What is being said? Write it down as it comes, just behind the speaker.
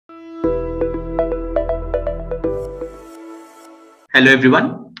Hello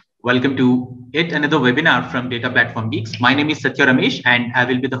everyone. Welcome to yet another webinar from Data Platform Geeks. My name is Satya Ramesh and I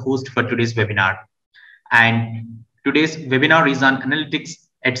will be the host for today's webinar. And today's webinar is on analytics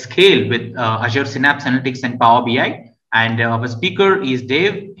at scale with Azure Synapse Analytics and Power BI. And our speaker is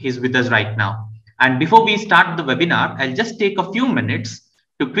Dave. He's with us right now. And before we start the webinar, I'll just take a few minutes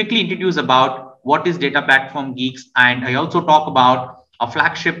to quickly introduce about what is Data Platform Geeks. And I also talk about a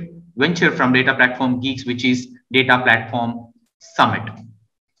flagship venture from Data Platform Geeks, which is Data Platform Summit.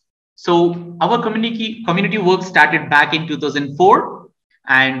 So our community work started back in 2004,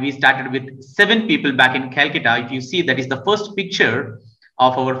 and we started with 7 people back in Calcutta. If you see, that is the first picture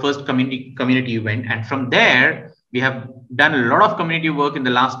of our first community event. And from there, we have done a lot of community work in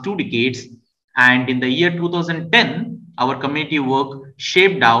the last 2 decades. And in the year 2010, our community work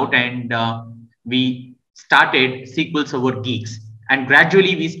shaped out and we started SQL Server Geeks. And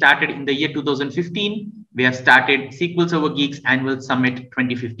gradually we started in the year 2015. We have started SQL Server Geeks Annual Summit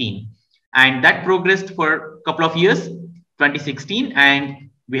 2015. And that progressed for a couple of years, 2016, and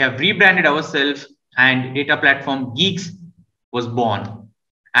we have rebranded ourselves and Data Platform Geeks was born.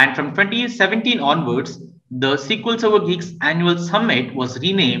 And from 2017 onwards, the SQL Server Geeks Annual Summit was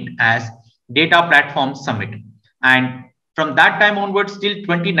renamed as Data Platform Summit. And from that time onwards till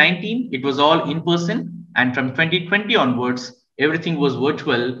 2019, it was all in person. And from 2020 onwards, everything was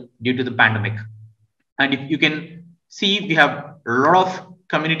virtual due to the pandemic. And if you can see, we have a lot of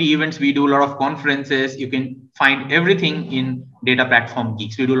community events. We do a lot of conferences. You can find everything in Data Platform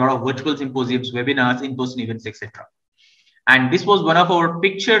Geeks. We do a lot of virtual symposiums, webinars, in-person events, etc. And this was one of our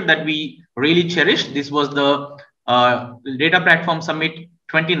pictures that we really cherished. This was the Data Platform Summit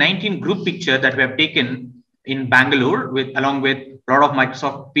 2019 group picture that we have taken in Bangalore along with a lot of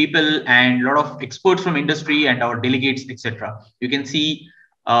Microsoft people and a lot of experts from industry and our delegates, etc. You can see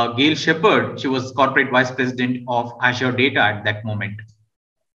Gail Shepard. She was corporate vice president of Azure Data at that moment.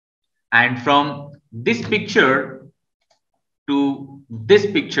 And from this picture to this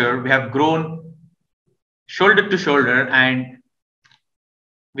picture, we have grown shoulder to shoulder and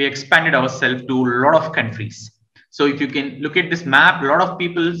we expanded ourselves to a lot of countries. So if you can look at this map, a lot of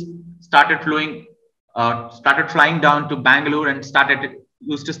people started flying down to Bangalore and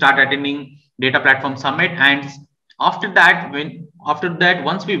used to start attending Data Platform Summit. And after that,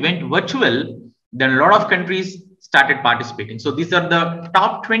 once we went virtual, then a lot of countries started participating. So these are the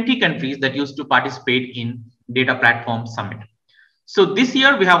top 20 countries that used to participate in Data Platform Summit. So this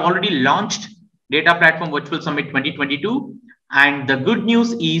year we have already launched Data Platform Virtual Summit 2022. And the good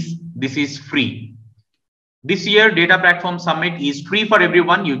news is this is free. This year, Data Platform Summit is free for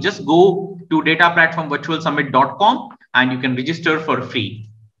everyone. You just go to dataplatformvirtualsummit.com and you can register for free.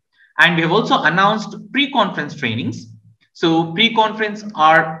 And we have also announced pre-conference trainings. So pre-conference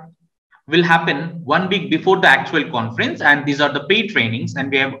will happen 1 week before the actual conference. And these are the paid trainings. And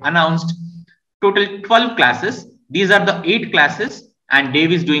we have announced total 12 classes. These are the 8 classes and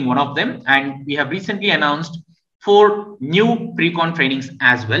Dave is doing one of them. And we have recently announced 4 new pre-con trainings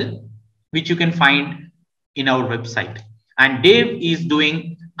as well, which you can find in our website. And Dave is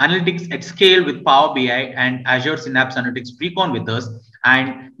doing analytics at scale with Power BI and Azure Synapse Analytics pre-con with us.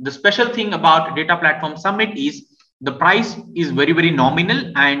 And the special thing about Data Platform Summit is the price is very, very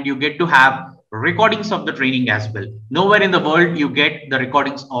nominal and you get to have recordings of the training as well. Nowhere in the world you get the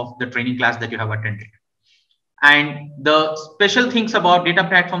recordings of the training class that you have attended. And the special things about Data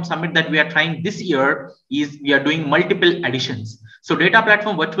Platform Summit that we are trying this year is we are doing multiple editions. So Data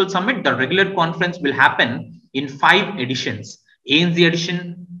Platform Virtual Summit, the regular conference will happen in 5 editions: ANZ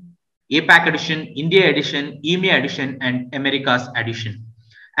edition, APAC edition, India edition, EMEA edition, and Americas edition.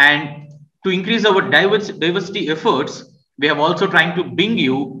 And to increase our diversity efforts, we have also trying to bring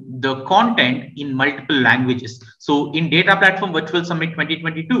you the content in multiple languages. So in Data Platform Virtual Summit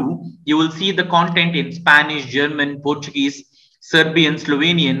 2022, you will see the content in Spanish, German, Portuguese, Serbian,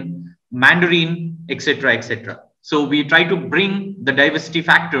 Slovenian, Mandarin, etc., etc. So we try to bring the diversity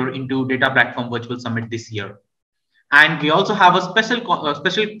factor into Data Platform Virtual Summit this year. And we also have a special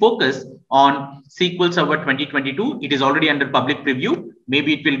focus on SQL Server 2022. It is already under public preview.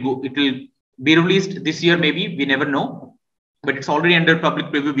 Maybe it will be released this year, maybe, we never know. But it's already under public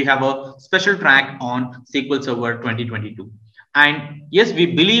preview. We have a special track on SQL Server 2022. And yes, we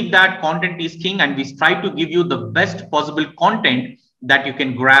believe that content is king and we try to give you the best possible content that you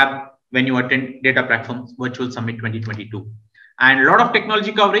can grab when you attend Data Platform Virtual Summit 2022. And a lot of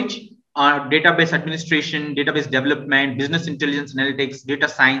technology coverage, database administration, database development, business intelligence analytics, data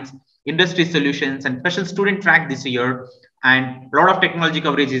science, industry solutions, and special student track this year. And a lot of technology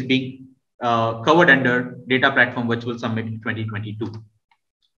coverage is being covered under Data Platform Virtual Summit 2022.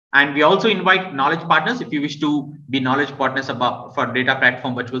 And we also invite knowledge partners. If you wish to be knowledge partners for Data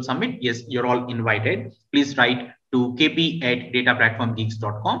Platform Virtual Summit, yes, you're all invited. Please write to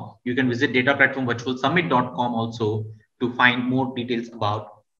kp@dataplatformgeeks.com. You can visit dataplatformvirtualsummit.com also to find more details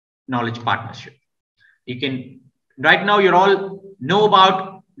about knowledge partnership. You can, right now, you all know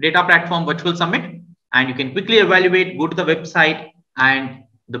about Data Platform Virtual Summit, and you can quickly evaluate, go to the website, and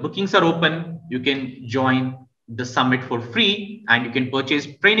the bookings are open. You can join the summit for free, and you can purchase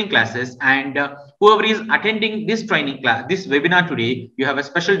training classes. And whoever is attending this training class, this webinar today, you have a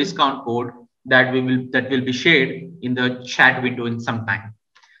special discount code that will be shared in the chat window in some time.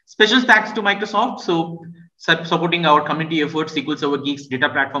 Special thanks to Microsoft so supporting our community efforts, SQL Server Geeks, Data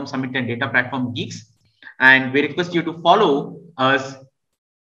Platform Summit, and Data Platform Geeks. And we request you to follow us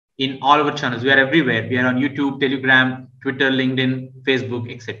in all our channels. We are everywhere. We are on YouTube, Telegram, Twitter, LinkedIn,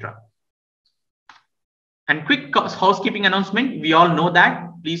 Facebook, etc. And quick housekeeping announcement. We all know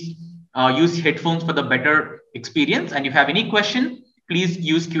that. Please use headphones for the better experience. And if you have any question, please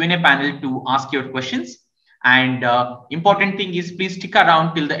use Q&A panel to ask your questions. And important thing is, please stick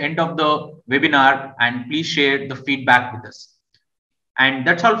around till the end of the webinar and please share the feedback with us. And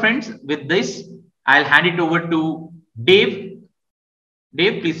that's all, friends. With this, I'll hand it over to Dave.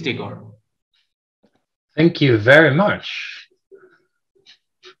 Dave, please take over. Thank you very much.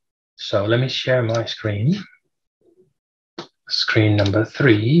 So let me share my screen. Screen number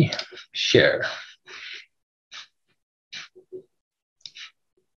 3, share.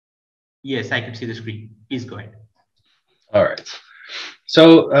 Yes, I can see the screen. Please go ahead. All right.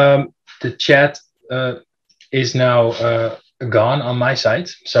 So the chat is now gone on my side.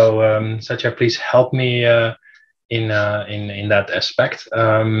 So Satya, please help me in that aspect.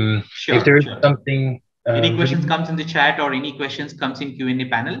 Sure, if there is sure. something, any questions comes in the chat or any questions comes in Q&A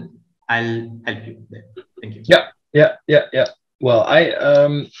panel, I'll help you there. Thank you. Yeah. Well, I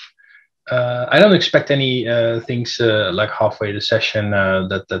don't expect any things like halfway the session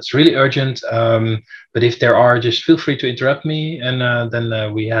that's really urgent. But if there are, just feel free to interrupt me, and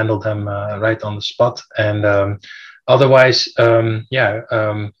then we handle them right on the spot. And otherwise,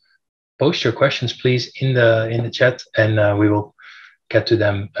 post your questions, please, in the chat, and we will get to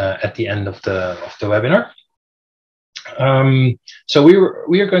them at the end of the webinar. So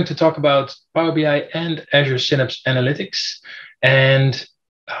we are going to talk about Power BI and Azure Synapse Analytics, and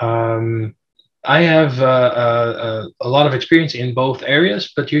I have a lot of experience in both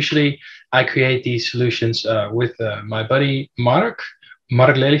areas, but usually I create these solutions with my buddy Mark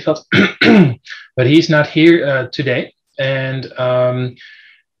Lelyveld, but he's not here today. And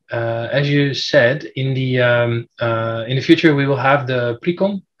as you said, in the future we will have the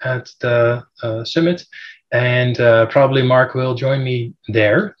pre-con at the summit, and probably Mark will join me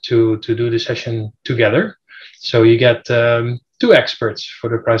there to do the session together. So you get 2 experts for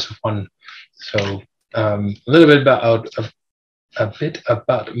the price of 1. So a little bit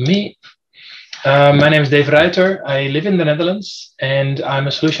about me. My name is Dave Ruijter. I live in the Netherlands, and I'm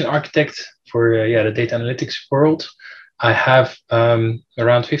a solution architect for the data analytics world. I have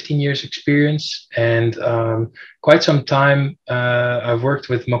around 15 years experience, and quite some time I've worked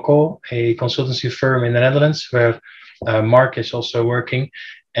with Macau, a consultancy firm in the Netherlands, where Mark is also working.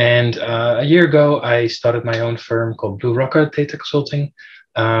 And a year ago, I started my own firm called Blue Rocket Data Consulting.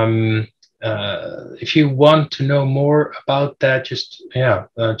 If you want to know more about that, just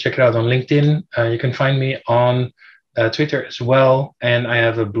check it out on LinkedIn. You can find me on Twitter as well, and I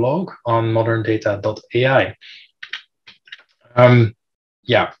have a blog on moderndata.ai.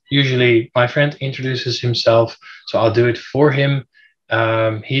 Usually my friend introduces himself, so I'll do it for him.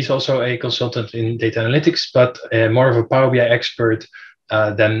 He's also a consultant in data analytics, but more of a Power BI expert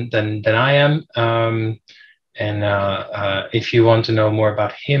than I am. If you want to know more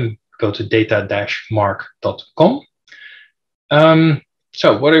about him, go to data-mark.com.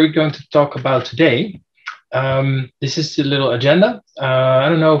 So what are we going to talk about today? This is the little agenda. I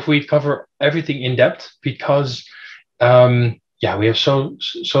don't know if we cover everything in depth because we have so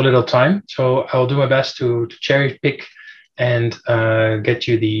little time. So I'll do my best to cherry pick and get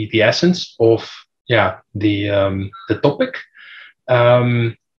you the essence of the topic.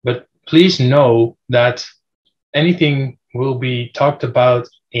 But please know that anything will be talked about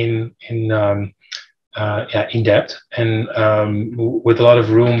in depth, and with a lot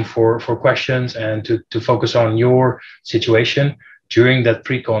of room for questions and to focus on your situation during that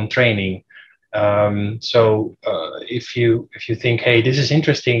pre-con training. So if you think, hey, this is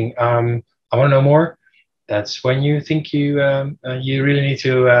interesting, I want to know more, that's when you think you really need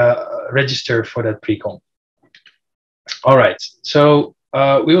to register for that pre-con. All right, so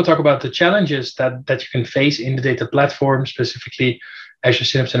we will talk about the challenges that you can face in the data platform, specifically Azure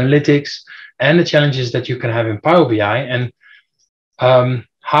Synapse Analytics, and the challenges that you can have in Power BI, and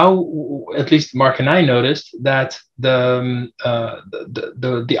how at least Mark and I noticed that the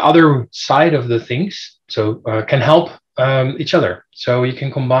other side of the things can help each other. So you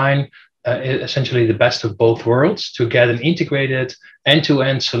can combine essentially the best of both worlds to get an integrated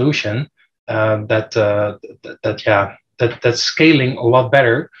end-to-end solution that's scaling a lot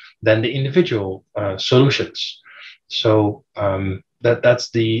better than the individual solutions. So that's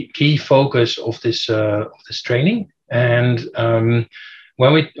the key focus of this training. And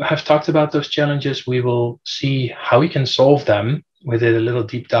when we have talked about those challenges, we will see how we can solve them. We did a little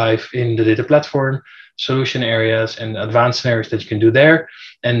deep dive in the data platform solution areas and advanced scenarios that you can do there,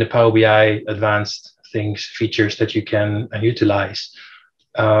 and the Power BI advanced features that you can utilize.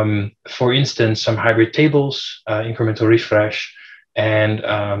 For instance, some hybrid tables, incremental refresh, and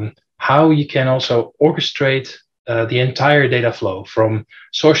how you can also orchestrate the entire data flow from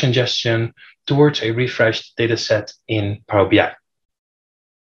source ingestion towards a refreshed data set in Power BI.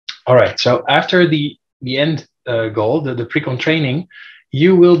 All right, so after the end goal, the pre-con training,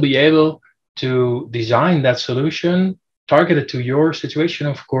 you will be able to design that solution targeted to your situation,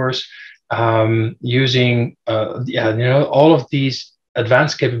 of course, using all of these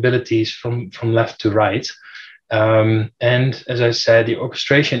advanced capabilities from left to right. And as I said, the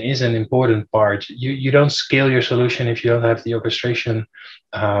orchestration is an important part. You don't scale your solution if you don't have the orchestration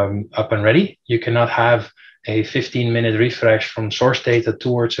up and ready. You cannot have a 15-minute refresh from source data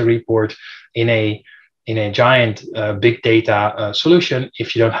towards a report in a giant big data solution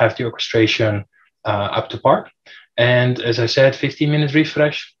if you don't have the orchestration up to par. And as I said, 15-minute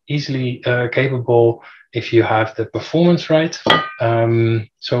refresh, easily capable if you have the performance right.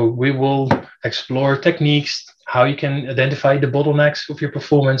 So we will explore techniques, how you can identify the bottlenecks of your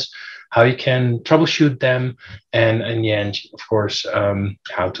performance, how you can troubleshoot them, and in the end, of course,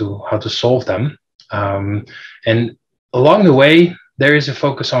 how to solve them. And along the way, there is a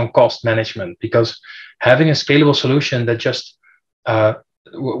focus on cost management, because having a scalable solution that just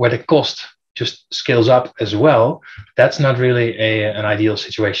where the cost just scales up as well, that's not really an ideal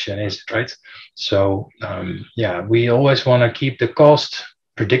situation, is it, right? So we always want to keep the cost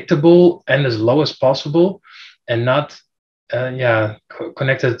predictable and as low as possible, and not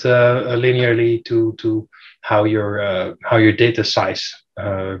connected linearly to how your data size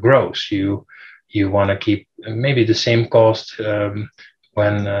grows. You want to keep maybe the same cost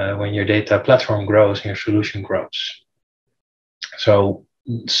when your data platform grows and your solution grows. So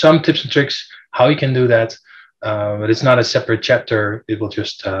some tips and tricks how you can do that, but it's not a separate chapter. It will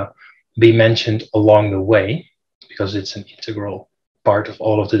just be mentioned along the way, because it's an integral part of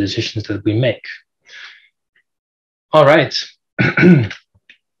all of the decisions that we make. All right.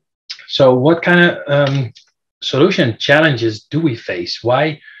 So what kind of solution challenges do we face?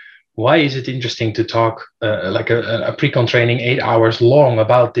 Why is it interesting to talk like a pre-con training 8 hours long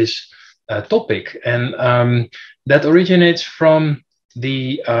about this topic? And that originates from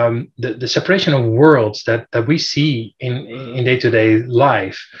the separation of worlds that we see in day-to-day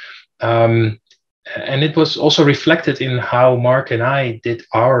life. And it was also reflected in how Mark and I did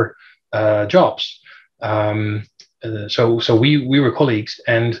our jobs. So we were colleagues,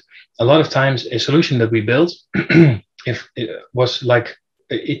 and a lot of times a solution that we built, if it was like,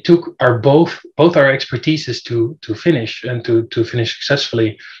 it took both our expertises to finish and to finish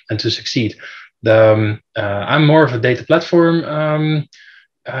successfully and to succeed. I'm more of a data platform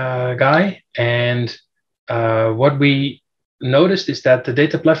guy, and what we noticed is that the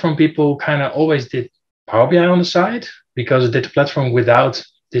data platform people kind of always did Power BI on the side, because the data platform without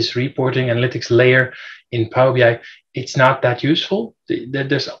this reporting analytics layer in Power BI, it's not that useful.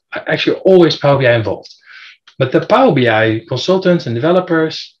 There's actually always Power BI involved. But the Power BI consultants and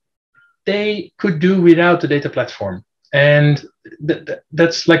developers, they could do without the data platform. And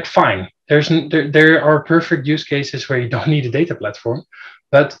that's like fine. There are perfect use cases where you don't need a data platform.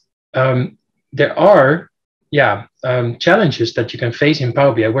 But there are challenges that you can face in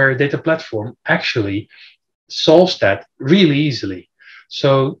Power BI where a data platform actually solves that really easily.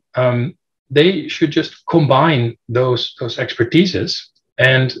 So they should just combine those expertises,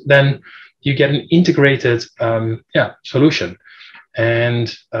 and then you get an integrated solution. And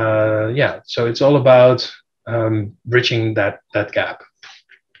so it's all about bridging that gap.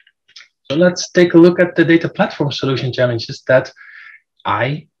 So let's take a look at the data platform solution challenges that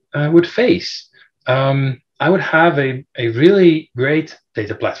I would face. I would have a really great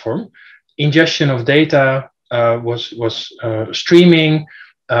data platform. Ingestion of data was streaming.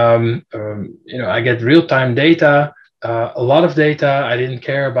 I get real-time data, a lot of data. I didn't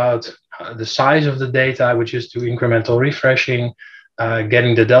care about the size of the data. I would just do incremental refreshing.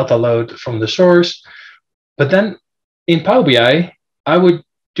 getting the delta load from the source. But then in Power BI, I would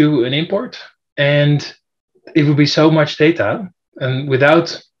do an import, and it would be so much data, and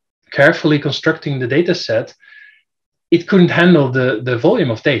without carefully constructing the data set, it couldn't handle the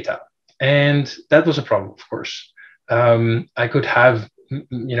volume of data. And that was a problem, of course. I could have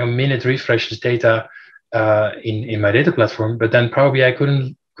minute refreshes data in my data platform, but then Power BI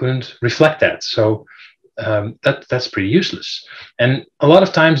couldn't reflect that. So that's pretty useless. And a lot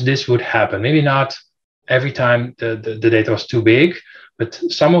of times this would happen. Maybe not every time the data was too big, but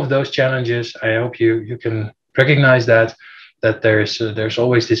some of those challenges, I hope you can recognize that there's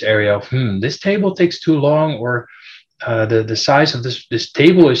always this area of this table takes too long, or the size of this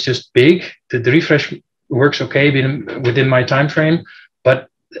table is just big. The refresh works okay within my time frame, but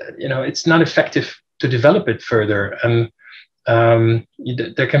it's not effective to develop it further. And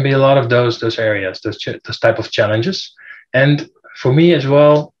there can be a lot of those areas, those type of challenges. And for me as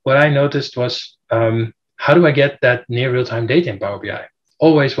well, what I noticed was how do I get that near real-time data in Power BI?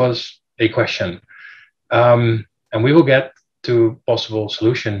 Always was a question. And we will get to possible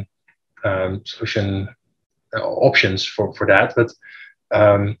solution options for that. But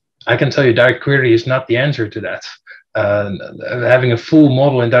I can tell you direct query is not the answer to that. Having a full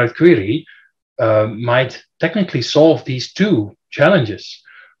model in direct query might technically solve these two challenges,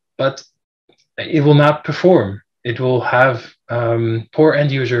 but it will not perform. It will have poor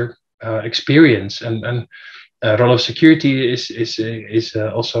end user experience, and role of security is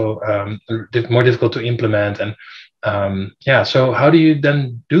also more difficult to implement. And so how do you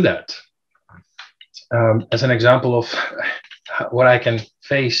then do that? As an example of what I can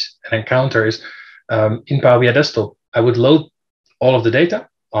face and encounter is in Power BI Desktop, I would load all of the data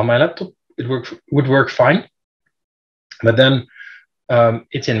on my laptop. It would work fine, but then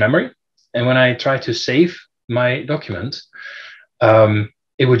it's in memory. And when I try to save my document,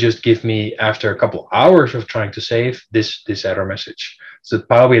 it would just give me, after a couple hours of trying to save, this error message. So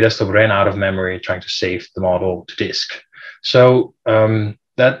Power BI Desktop ran out of memory trying to save the model to disk. So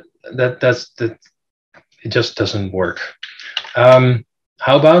it just doesn't work. How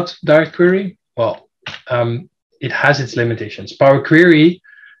about direct query? Well, it has its limitations. Power Query,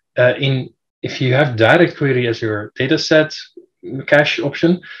 if you have direct query as your dataset cache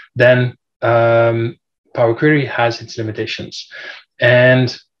option, then Power Query has its limitations.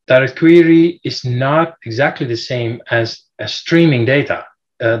 And direct query is not exactly the same as streaming data.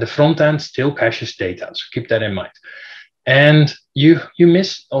 The front end still caches data, so keep that in mind. And you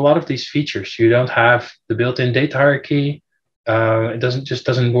miss a lot of these features. You don't have the built-in data hierarchy. It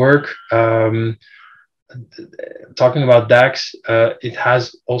doesn't work. Talking about DAX, it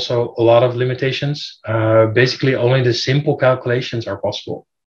has also a lot of limitations. Basically, only the simple calculations are possible,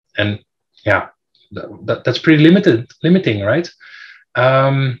 and that's pretty limiting, right?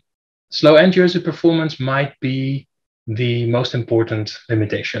 Slow end user performance might be the most important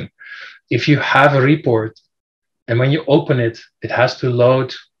limitation. If you have a report and when you open it, it has to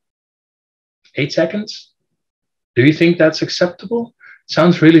load 8 seconds. Do you think that's acceptable?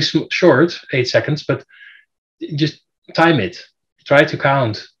 Sounds really short, 8 seconds, but just time it. Try to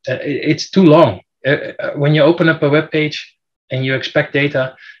count. It's too long. When you open up a web page and you expect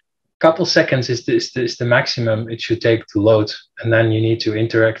data, a couple seconds is the maximum it should take to load, and then you need to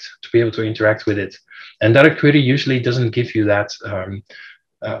be able to interact with it. And direct query usually doesn't give you that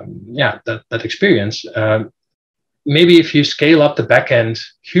that experience. Maybe if you scale up the backend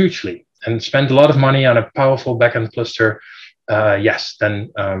hugely and spend a lot of money on a powerful backend cluster, yes, then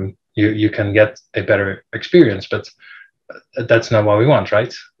you can get a better experience. But that's not what we want,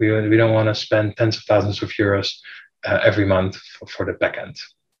 right? We don't want to spend tens of thousands of euros every month for the backend.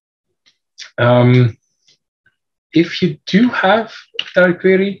 If you do have direct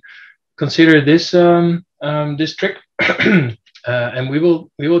query, consider this this trick, and we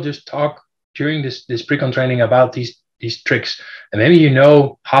will just talk during this pre-con training about these tricks. And maybe you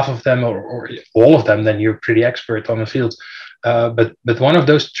know half of them or all of them, then you're pretty expert on the field. But one of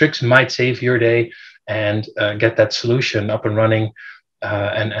those tricks might save your day and get that solution up and running,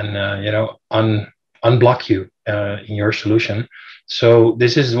 and unblock you in your solution. So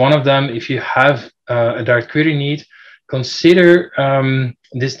this is one of them. If you have a direct query need, consider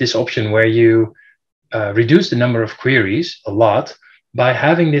this option where you reduce the number of queries a lot by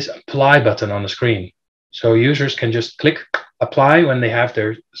having this apply button on the screen. So users can just click apply when they have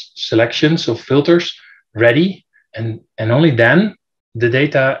their selections of filters ready, and only then the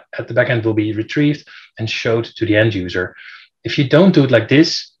data at the backend will be retrieved and showed to the end user. If you don't do it like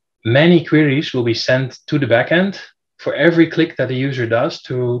this, many queries will be sent to the backend for every click that the user does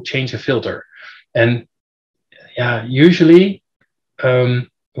to change a filter. And usually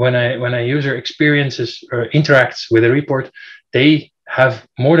when a user experiences or interacts with a report, they have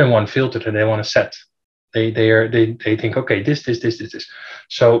more than one filter that they want to set. They think, okay, this.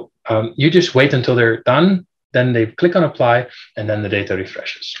 So you just wait until they're done, then they click on apply, and then the data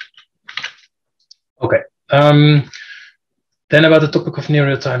refreshes. Okay. Then about the topic of near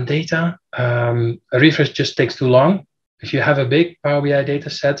real-time data, a refresh just takes too long. If you have a big Power BI data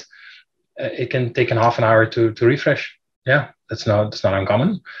set, it can take half an hour to refresh. Yeah, that's not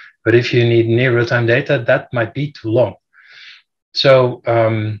uncommon. But if you need near real-time data, that might be too long. So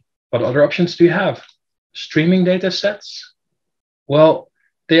what other options do you have? Streaming data sets? Well,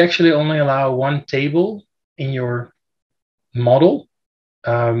 they actually only allow one table in your model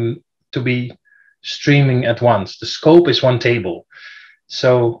to be streaming at once. The scope is one table.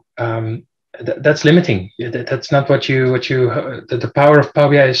 So that's limiting. That's not what you the power of Power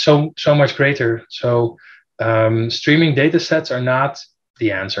BI is so much greater. So streaming data sets are not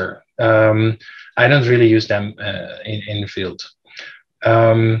the answer. I don't really use them in the field.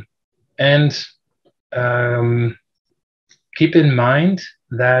 And keep in mind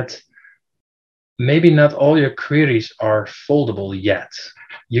that maybe not all your queries are foldable yet.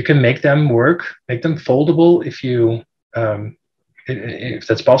 You can make them work, make them foldable if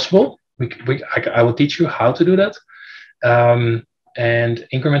that's possible. I will teach you how to do that. And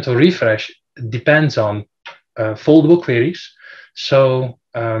incremental refresh depends on foldable queries. So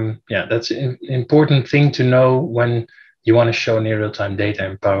yeah, that's an important thing to know when you want to show near real-time data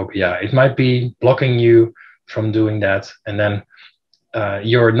in Power BI. It might be blocking you from doing that. And then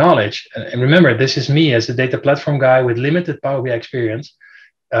your knowledge, and remember, this is me as a data platform guy with limited Power BI experience.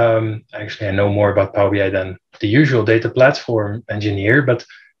 Actually, I know more about Power BI than the usual data platform engineer, but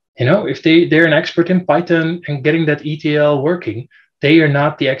if they're an expert in Python and getting that ETL working, they are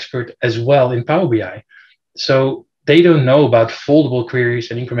not the expert as well in Power BI. So they don't know about foldable queries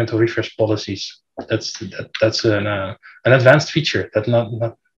and incremental refresh policies. That's an advanced feature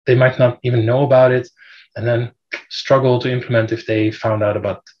that they might not even know about it, and then struggle to implement if they found out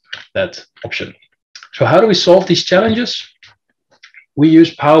about that option. So how do we solve these challenges? We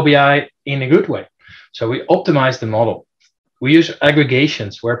use Power BI in a good way. So we optimize the model. We use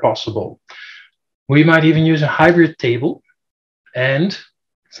aggregations where possible. We might even use a hybrid table, and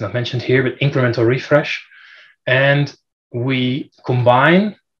it's not mentioned here, but incremental refresh. And we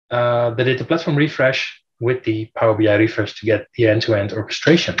combine the data platform refresh with the Power BI refresh to get the end-to-end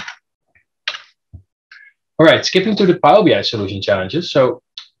orchestration. All right, skipping to the Power BI solution challenges. So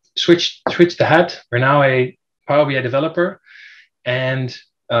switch the hat. We're now a Power BI developer. And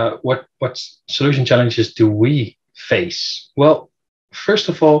what solution challenges do we face? Well, first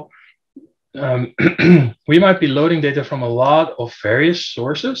of all, we might be loading data from a lot of various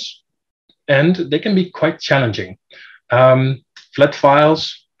sources, and they can be quite challenging. Flat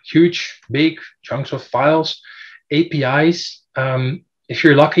files, huge, big chunks of files, APIs. If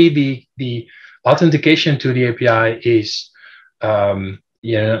you're lucky, the authentication to the API is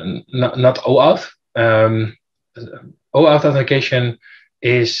not OAuth. OAuth authentication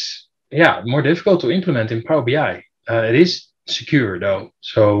is more difficult to implement in Power BI. It is secure though,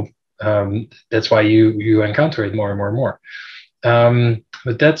 so that's why you encounter it more and more and more.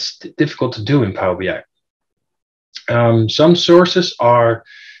 But that's difficult to do in Power BI. Some sources are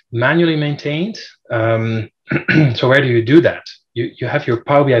manually maintained. So where do you do that? You have your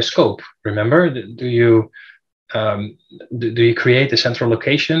Power BI scope. Remember, do you create a central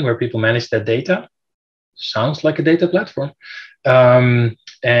location where people manage that data? Sounds like a data platform.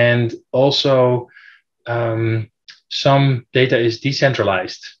 And also some data is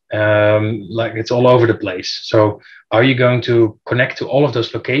decentralized, like it's all over the place. So are you going to connect to all of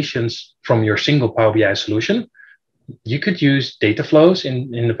those locations from your single Power BI solution? You could use data flows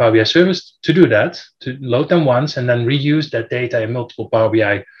in the Power BI service to do that, to load them once and then reuse that data in multiple Power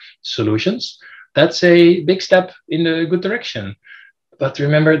BI solutions. That's a big step in the good direction. But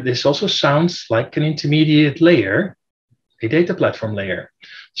remember, this also sounds like an intermediate layer, a data platform layer.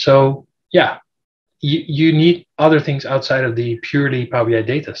 So yeah, you need other things outside of the purely Power BI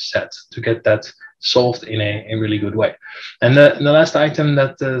data set to get that solved in a really good way. And the last item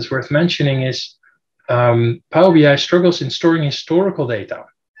that is worth mentioning is Power BI struggles in storing historical data.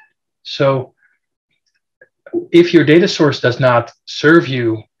 So if your data source does not serve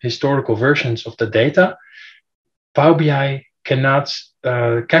you historical versions of the data, Power BI cannot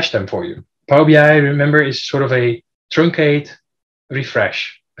cache them for you. Power BI, remember, is sort of a truncate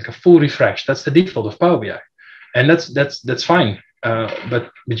refresh, like a full refresh. That's the default of Power BI, and that's fine.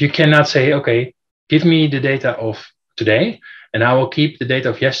 But you cannot say, okay, give me the data of today, and I will keep the data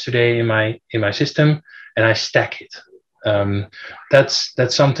of yesterday in my system, and I stack it.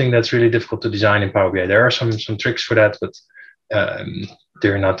 That's something that's really difficult to design in Power BI. There are some tricks for that, but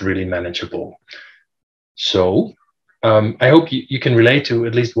they're not really manageable. So I hope you can relate to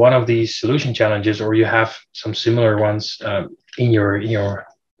at least one of these solution challenges, or you have some similar ones in your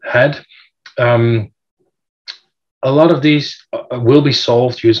head. A lot of these will be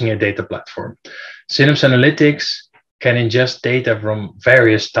solved using a data platform. Synapse Analytics can ingest data from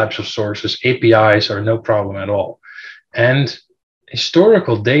various types of sources. APIs are no problem at all. And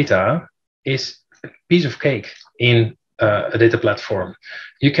historical data is a piece of cake in a data platform.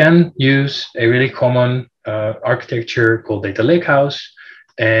 You can use a really common architecture called data lakehouse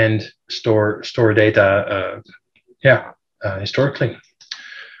and store data historically.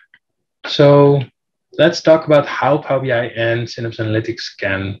 So let's talk about how Power BI and Synapse Analytics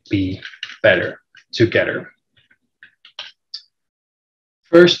can be better together.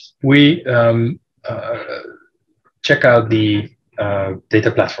 First, we check out the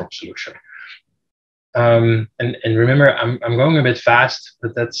data platform solution. And remember, I'm going a bit fast,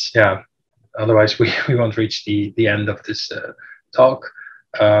 but that's, yeah, otherwise we won't reach the end of this talk.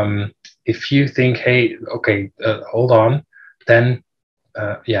 If you think, hey, okay, hold on, then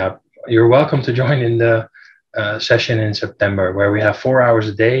yeah, you're welcome to join in the session in September, where we have 4 hours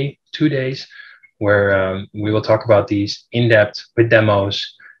a day, 2 days, where we will talk about these in depth with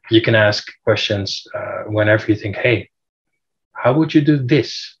demos. You can ask questions whenever you think, hey, how would you do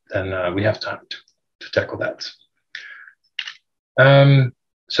this? Then we have time to tackle that.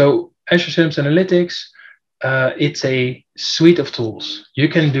 So Azure Synapse Analytics, it's a suite of tools. You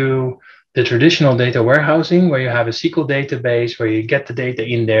can do the traditional data warehousing, where you have a SQL database, where you get the data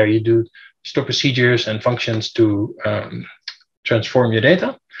in there, you do store procedures and functions to transform your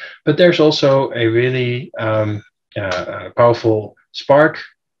data. But there's also a really powerful Spark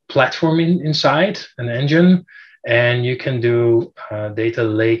platform inside, an engine, and you can do data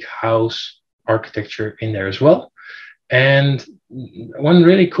lake house architecture in there as well. And one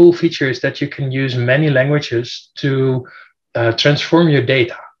really cool feature is that you can use many languages to transform your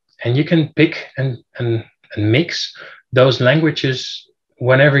data. And you can pick and mix those languages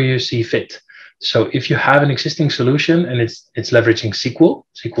whenever you see fit. So if you have an existing solution and it's leveraging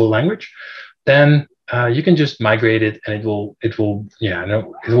SQL language, then you can just migrate it, and it will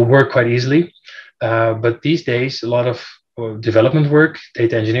work quite easily. But these days, a lot of development work,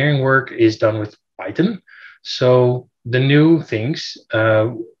 data engineering work is done with Python. So the new things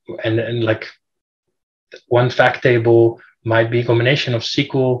and like one fact table might be a combination of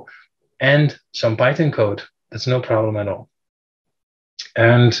SQL and some Python code. That's no problem at all.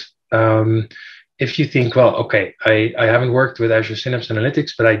 And if you think, well, okay, I haven't worked with Azure Synapse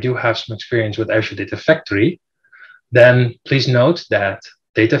Analytics, but I do have some experience with Azure Data Factory, then please note that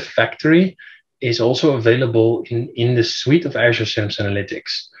Data Factory is also available in the suite of Azure Synapse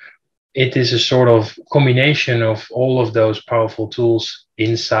Analytics. It is a sort of combination of all of those powerful tools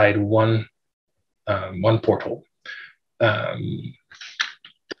inside one portal.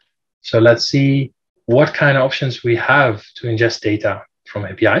 So let's see what kind of options we have to ingest data from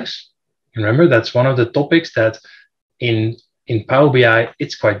APIs. Remember, that's one of the topics that in Power BI,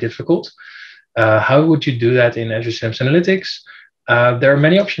 it's quite difficult. How would you do that in Azure Synapse Analytics? There are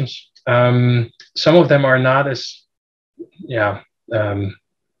many options. Some of them are not as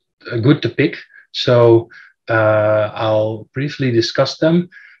good to pick. So I'll briefly discuss them.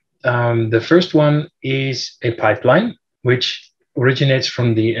 The first one is a pipeline, which originates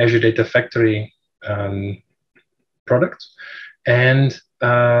from the Azure Data Factory product. And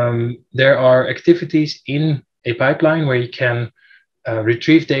there are activities in a pipeline where you can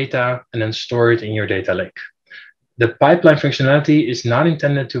retrieve data and then store it in your data lake. The pipeline functionality is not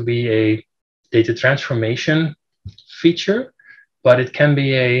intended to be a data transformation feature, but it can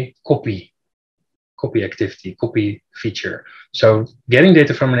be a copy activity, copy feature. So getting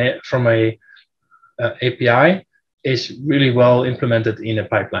data from a API is really well implemented in a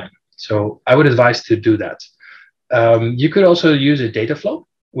pipeline. So I would advise to do that. You could also use a data flow,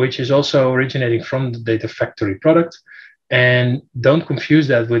 which is also originating from the Data Factory product. And don't confuse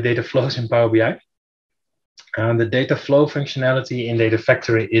that with data flows in Power BI. The data flow functionality in Data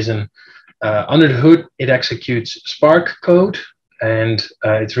Factory is under the hood, it executes Spark code, and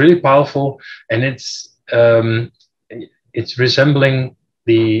it's really powerful, and it's resembling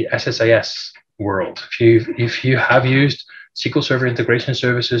the SSIS world. If you have used SQL Server Integration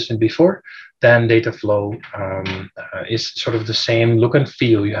Services before, then data flow is sort of the same look and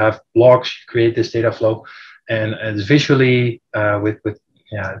feel. You have blocks, you create this data flow, and it's visually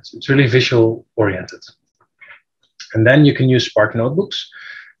it's really visual oriented. And then you can use Spark notebooks.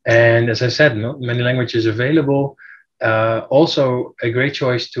 And as I said, many languages available. Also a great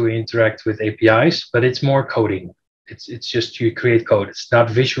choice to interact with APIs, but it's more coding. It's just you create code. It's not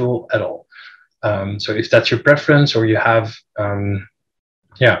visual at all. So if that's your preference, or you have,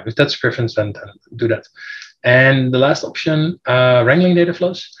 if that's your preference, then do that. And the last option, wrangling data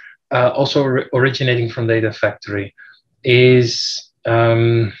flows, also originating from Data Factory, is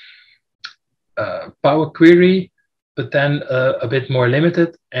Power Query, but then a bit more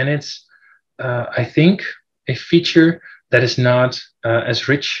limited. And it's, I think, a feature that is not as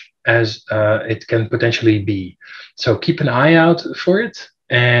rich as it can potentially be. So keep an eye out for it.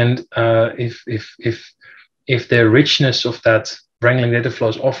 And if the richness of that wrangling data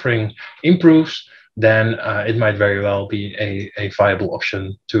flows offering improves, then it might very well be a viable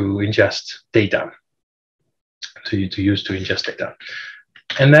option to ingest data, to use to ingest data.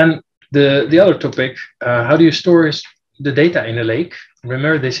 And then the other topic, how do you store the data in a lake?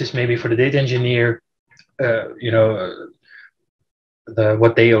 Remember, this is maybe for the data engineer,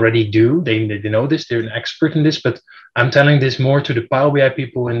 what they already do. They know this, they're an expert in this, but I'm telling this more to the Power BI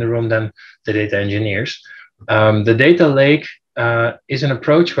people in the room than the data engineers. The data lake is an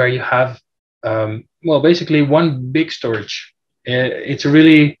approach where you have, basically one big storage. It's a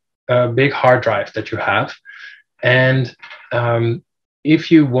really big hard drive that you have. And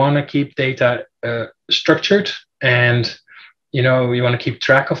if you want to keep data structured, and you want to keep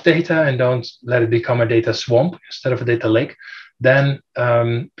track of data and don't let it become a data swamp instead of a data lake, then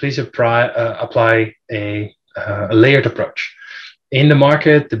please apply a layered approach. In the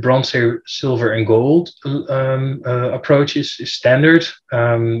market, the bronze, silver, and gold approach is standard,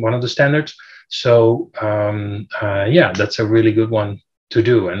 one of the standards. So that's a really good one to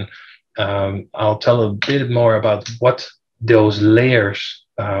do. And I'll tell a bit more about what those layers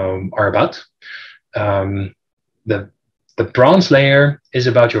are about. The bronze layer is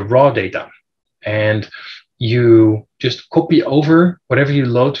about your raw data, and you just copy over whatever you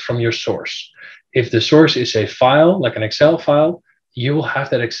load from your source. If the source is a file, like an Excel file, you will have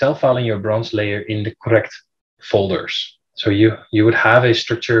that Excel file in your bronze layer in the correct folders. So you would have a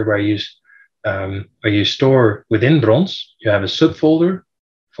structure where you store within bronze, you have a subfolder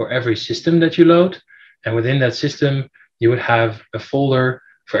for every system that you load. And within that system, you would have a folder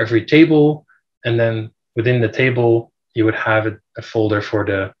for every table. And then within the table, you would have a folder for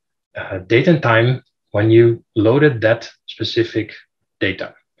the date and time when you loaded that specific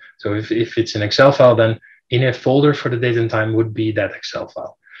data. So if it's an Excel file, then in a folder for the date and time would be that Excel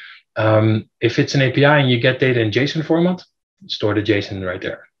file. If it's an API and you get data in JSON format, store the JSON right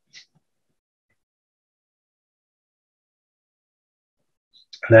there.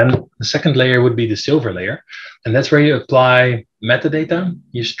 And then the second layer would be the silver layer. And that's where you apply metadata.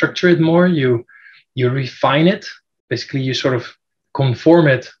 You structure it more, you refine it. Basically, you sort of conform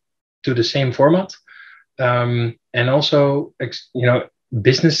it to the same format. And also,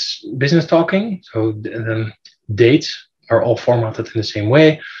 business talking. So the dates are all formatted in the same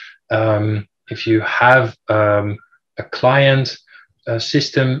way. If you have a client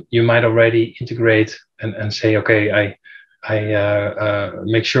system, you might already integrate and say, okay, I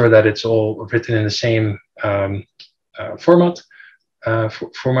make sure that it's all written in the same format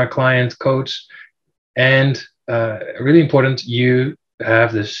for my client codes. And really important, you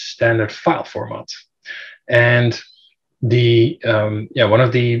have the standard file format. And one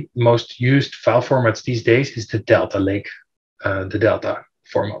of the most used file formats these days is the Delta Lake, the Delta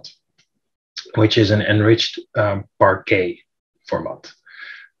format, which is an enriched Parquet format.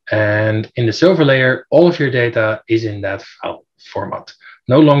 And in the silver layer, all of your data is in that file format.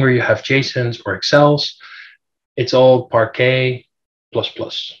 No longer you have JSONs or Excels. It's all Parquet plus,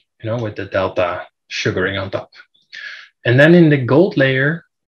 with the Delta sugaring on top. And then in the gold layer,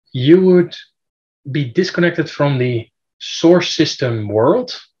 you would be disconnected from the source system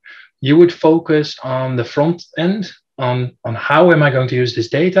world. You would focus on the front end, on how am I going to use this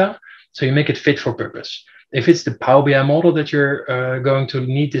data, so you make it fit for purpose. If it's the Power BI model that you're going to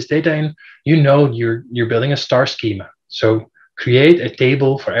need this data in, you're building a star schema. So create a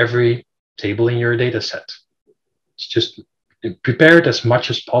table for every table in your data set. It's just prepare it as much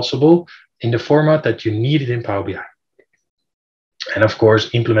as possible in the format that you need it in Power BI. And of course,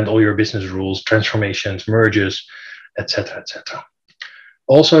 implement all your business rules, transformations, merges, etc., etc.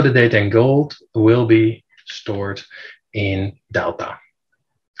 Also, the data in gold will be stored in Delta.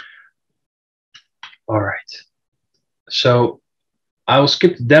 All right. So I'll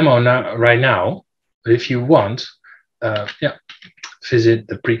skip the demo right now, but if you want, visit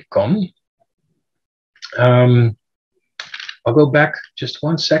the pre-con. I'll go back just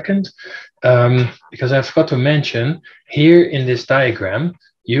 1 second because I forgot to mention here in this diagram,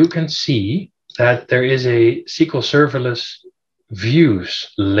 you can see that there is a SQL serverless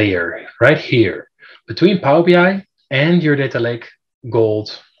views layer right here between Power BI and your data lake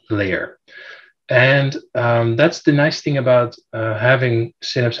gold layer. And that's the nice thing about having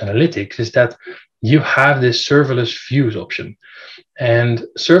Synapse Analytics, is that you have this serverless views option. And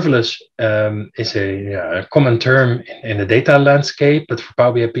serverless is a common term in the data landscape, but for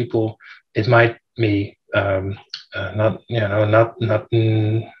Power BI people, it might be not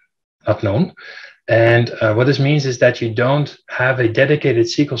known. And what this means is that you don't have a dedicated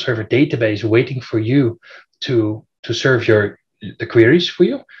SQL Server database waiting for you to serve the queries for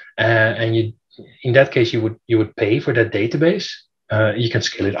you, and you, in that case, you would pay for that database. You can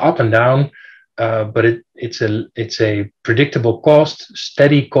scale it up and down, but it's a predictable cost,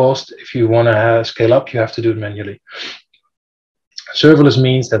 steady cost. If you want to scale up, you have to do it manually. Serverless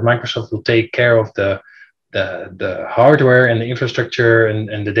means that Microsoft will take care of the hardware and the infrastructure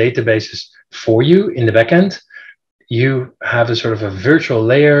and the databases for you in the backend. You have a sort of a virtual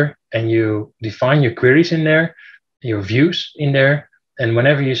layer, and you define your queries in there, your views in there. And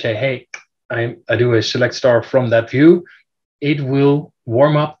whenever you say, hey, I do a select star from that view, it will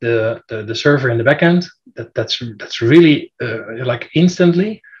warm up the server in the backend. That's really like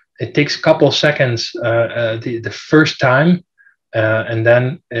instantly. It takes a couple of seconds the first time. And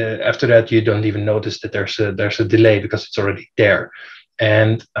then after that, you don't even notice that there's a delay because it's already there.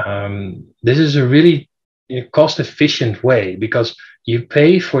 And this is a really cost-efficient way, because you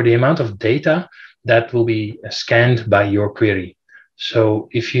pay for the amount of data that will be scanned by your query. So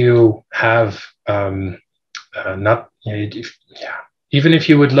if you have even if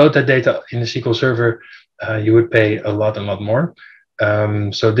you would load that data in the SQL Server, you would pay a lot more.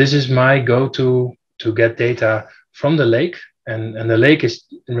 So this is my go-to to get data from the lake. And the lake is,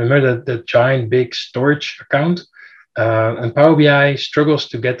 remember, the giant big storage account. And Power BI struggles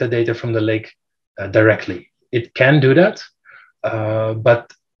to get the data from the lake directly. It can do that,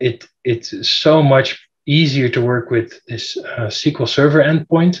 but it's so much easier to work with this SQL Server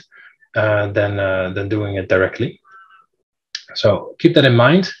endpoint than doing it directly. So keep that in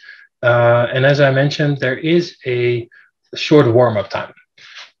mind. And as I mentioned, there is a short warm-up time.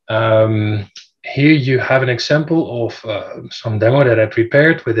 Here you have an example of some demo that I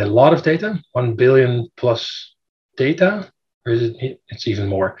prepared with a lot of data, 1 billion plus data, or is it? It's even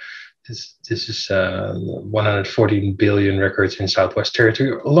more. This is 114 billion records in Southwest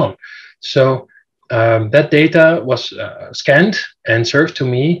Territory alone. So that data was scanned and served to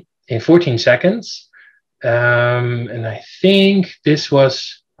me in 14 seconds. And I think this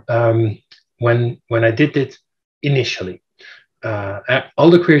was when I did it initially. All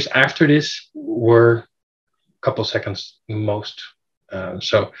the queries after this were a couple seconds most.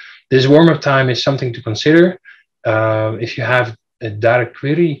 So this warm-up time is something to consider. If you have a direct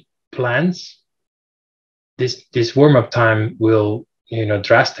query plans, this warm-up time will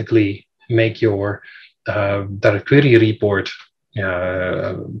drastically make your direct query report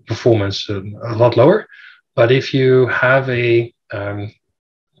performance a lot lower. But if you have a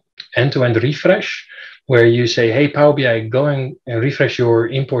end-to-end refresh, where you say, hey, Power BI, go and refresh your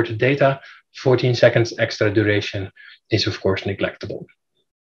imported data, 14 seconds extra duration is, of course, neglectable.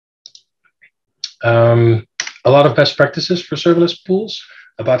 A lot of best practices for serverless pools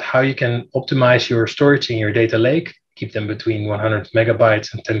about how you can optimize your storage in your data lake, keep them between 100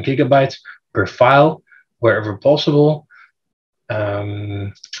 megabytes and 10 gigabytes per file, wherever possible.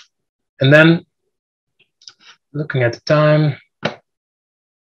 And then, looking at the time,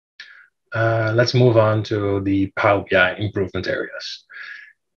 let's move on to the Power BI improvement areas.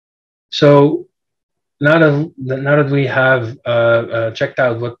 So now that we have checked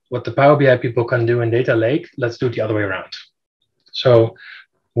out what the Power BI people can do in Data Lake, let's do it the other way around. So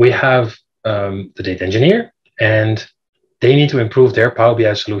we have the data engineer, and they need to improve their Power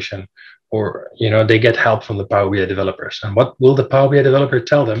BI solution, or they get help from the Power BI developers. And what will the Power BI developer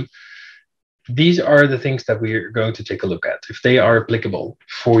tell them? These are the things that we're going to take a look at, if they are applicable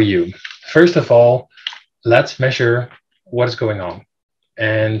for you. First of all, let's measure what is going on.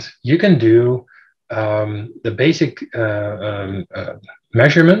 And you can do the basic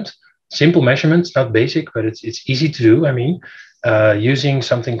measurement, simple measurements, not basic, but it's easy to do, using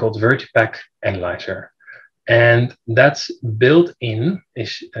something called Vertipack Analyzer. And that's built in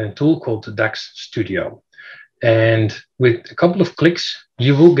is a tool called DAX Studio. And with a couple of clicks,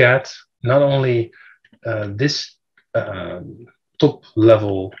 you will get not only this top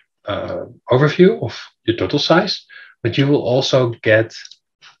level overview of your total size, but you will also get,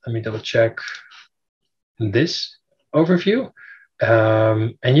 let me double check, this overview.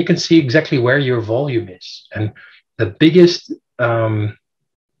 And you can see exactly where your volume is. And the biggest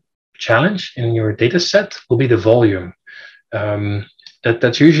challenge in your data set will be the volume.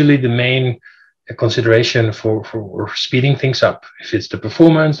 That's usually the main consideration for speeding things up. If it's the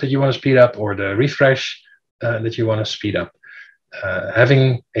performance that you want to speed up or the refresh that you want to speed up,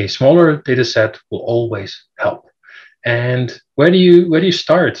 having a smaller data set will always help. And where do you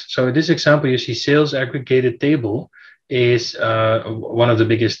start? So in this example, you see sales aggregated table is one of the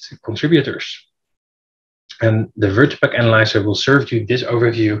biggest contributors. And the Vertipack analyzer will serve you this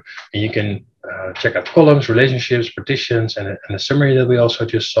overview, and you can check out columns, relationships, partitions, and a summary that we also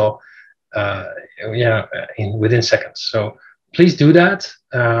just saw within seconds. So please do that.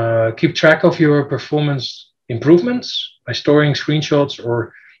 Keep track of your performance improvements by storing screenshots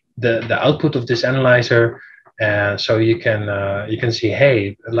or the output of this analyzer. So you can see,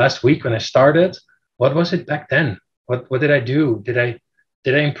 hey, last week when I started, what was it back then? What did I do? Did I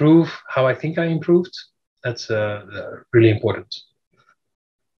improve how I think I improved? That's really important.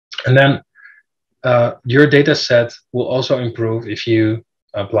 And then your data set will also improve if you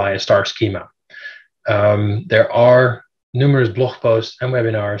apply a star schema. There are numerous blog posts and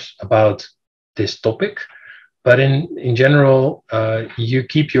webinars about this topic, but in general, you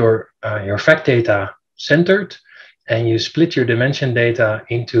keep your fact data centered, and you split your dimension data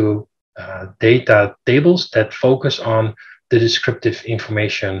into data tables that focus on the descriptive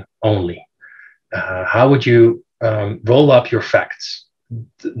information only. How would you roll up your facts?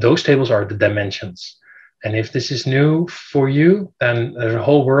 Those tables are the dimensions. And if this is new for you, then there's a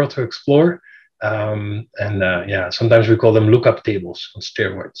whole world to explore. Sometimes we call them lookup tables on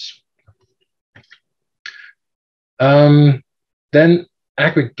steroids. Then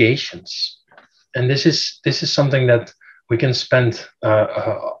aggregations. And this is something that we can spend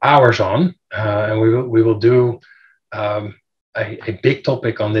hours on, and we will do a big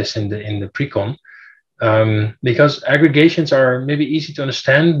topic on this in the pre-con, because aggregations are maybe easy to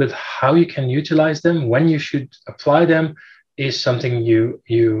understand, but how you can utilize them, when you should apply them, is something you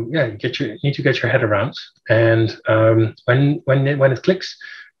need to get your head around. And when it clicks,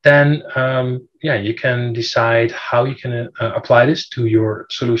 then you can decide how you can apply this to your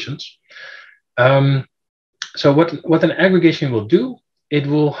solutions. So what an aggregation will do, it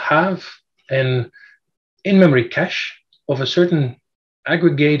will have an in-memory cache of a certain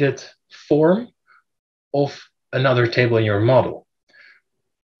aggregated form of another table in your model.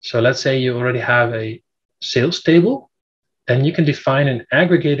 So let's say you already have a sales table, then you can define an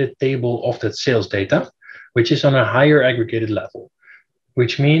aggregated table of that sales data, which is on a higher aggregated level,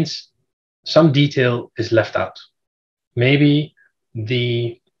 which means some detail is left out. Maybe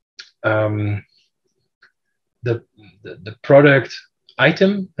the product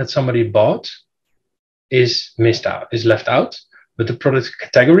item that somebody bought is left out, but the product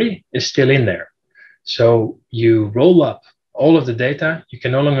category is still in there. So you roll up all of the data. You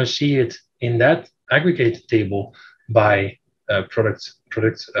can no longer see it in that aggregated table by product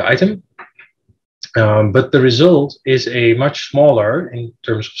item, but the result is a much smaller, in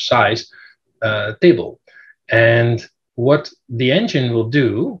terms of size, table. And what the engine will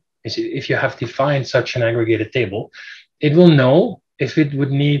do is, if you have defined such an aggregated table, it will know if it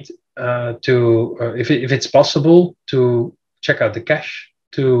would need if it's possible to check out the cache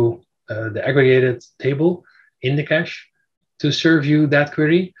to the aggregated table in the cache to serve you that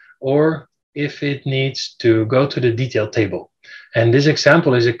query, or if it needs to go to the detailed table. And this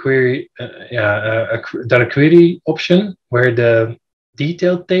example is a query, a query option where the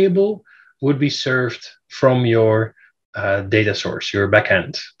detailed table would be served from your data source, your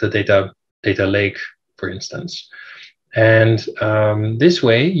backend, the data lake, for instance. And this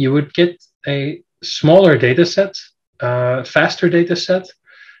way, you would get a smaller data set, faster data set,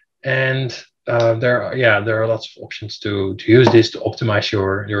 and there are lots of options to use this to optimize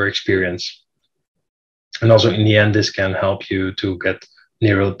your experience. And also, in the end, this can help you to get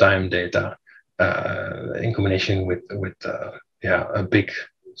near real-time data in combination with a big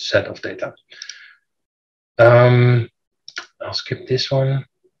set of data. I'll skip this one.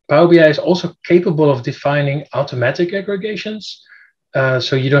 Power BI is also capable of defining automatic aggregations,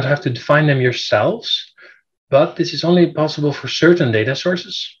 so you don't have to define them yourselves, but this is only possible for certain data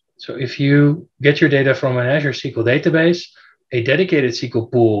sources. So if you get your data from an Azure SQL database, a dedicated SQL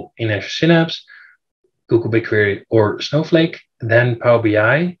pool in Azure Synapse, Google BigQuery, or Snowflake, then Power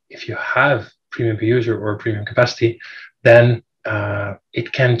BI, if you have premium per user or premium capacity, then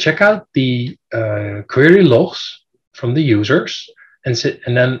it can check out the query logs from the users and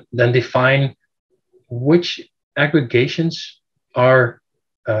then define which aggregations are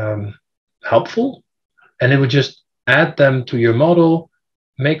helpful, and it would just add them to your model,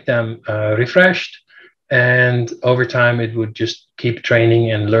 make them refreshed, And over time, it would just keep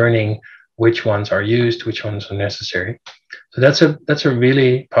training and learning which ones are used, which ones are necessary. So that's a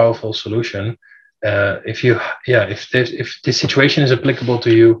really powerful solution. If this situation is applicable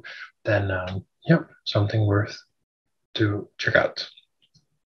to you, then something worth to check out.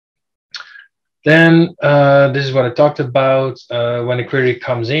 Then this is what I talked about. When a query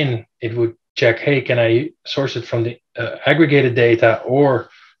comes in, it would check, hey, can I source it from the aggregated data or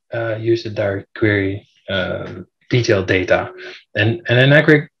use the direct query detailed data? And an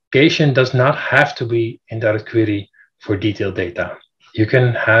aggregation does not have to be in direct query for detailed data. You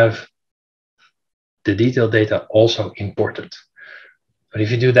can have the detailed data also imported. But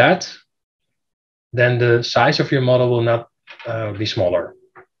if you do that, then the size of your model will not be smaller.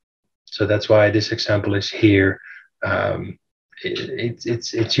 So that's why this example is here.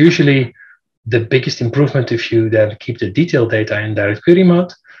 It's usually the biggest improvement if you then keep the detailed data in direct query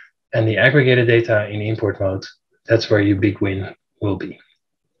mode and the aggregated data in import mode. That's where your big win will be.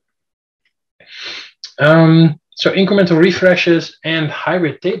 So incremental refreshes and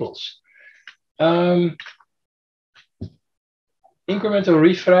hybrid tables. Incremental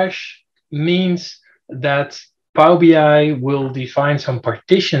refresh means that Power BI will define some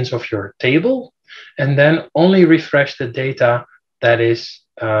partitions of your table and then only refresh the data that is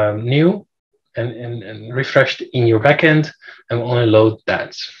new and refreshed in your backend, and will only load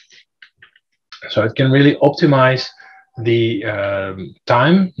that. So it can really optimize the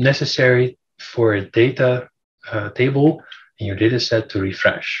time necessary for a data table in your data set to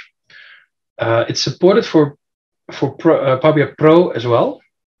refresh. It's supported for Power BI Pro as well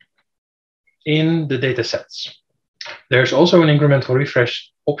in the data sets. There's also an incremental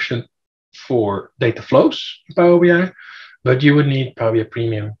refresh option for data flows in Power BI, but you would need Power BI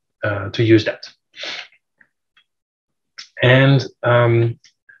Premium to use that. And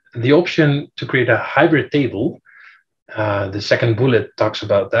the option to create a hybrid table, the second bullet talks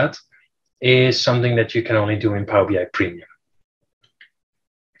about that, is something that you can only do in Power BI Premium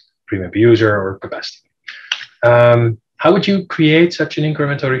per user or capacity. How would you create such an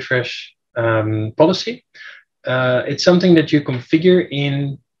incremental refresh policy? It's something that you configure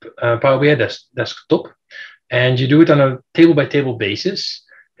in Power BI desktop, and you do it on a table-by-table basis.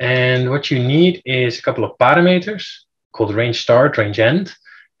 And what you need is a couple of parameters called range start, range end.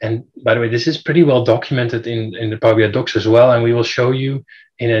 And by the way, this is pretty well documented in the Power BI docs as well. And we will show you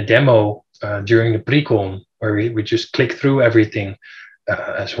in a demo during the pre-con, where we just click through everything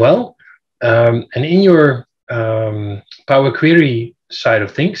as well. And in your Power Query side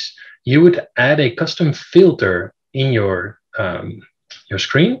of things, you would add a custom filter in your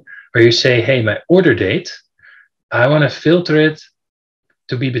screen where you say, hey, my order date, I want to filter it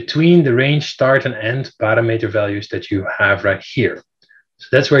to be between the range start and end parameter values that you have right here. So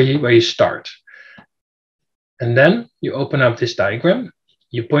that's where you start. And then you open up this diagram,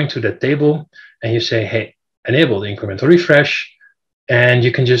 you point to the table and you say, hey, enable the incremental refresh, and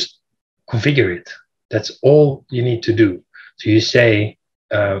you can just configure it. That's all you need to do. So you say,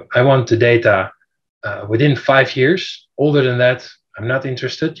 I want the data within 5 years. Older than that, I'm not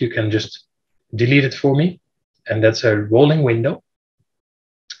interested. You can just delete it for me. And that's a rolling window.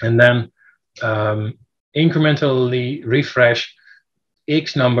 And then incrementally refresh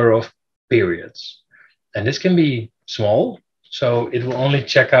X number of periods. And this can be small. So it will only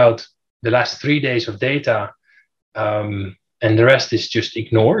check out the last 3 days of data. And the rest is just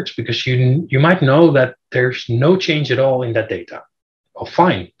ignored because you might know that there's no change at all in that data. Oh,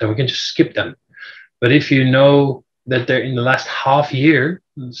 fine, then we can just skip them. But if you know that they're in the last half year,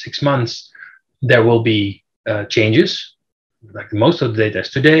 6 months, there will be changes. Like most of the data is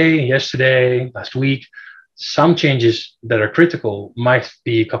today, yesterday, last week. Some changes that are critical might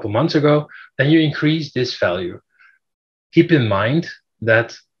be a couple months ago. Then you increase this value. Keep in mind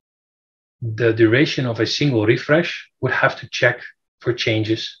that the duration of a single refresh would have to check for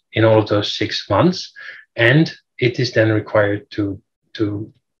changes in all of those 6 months. And it is then required to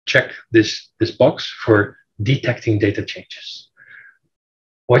check this box for detecting data changes.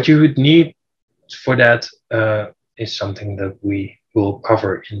 What you would need for that is something that we will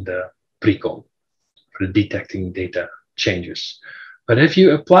cover in the pre-con for the detecting data changes. But if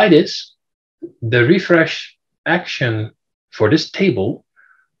you apply this, the refresh action for this table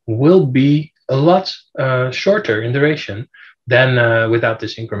will be a lot shorter in duration than without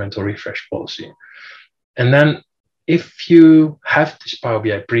this incremental refresh policy. And then if you have this Power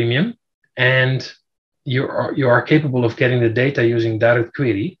BI Premium and you are capable of getting the data using direct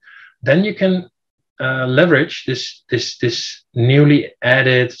query, then you can leverage this newly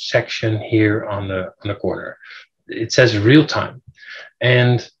added section here on the corner. It says real time.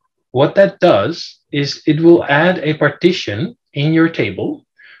 And what that does is it will add a partition in your table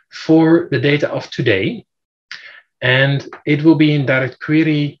for the data of today, and it will be in direct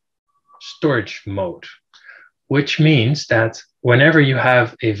query storage mode, which means that whenever you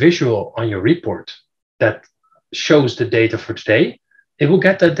have a visual on your report that shows the data for today, it will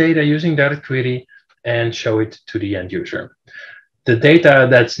get that data using direct query and show it to the end user. The data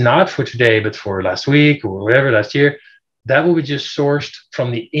that's not for today, but for last week or whatever, last year, that will be just sourced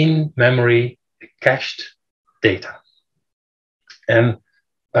from the in-memory cached data. And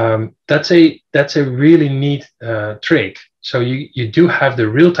that's a really neat trick. So you do have the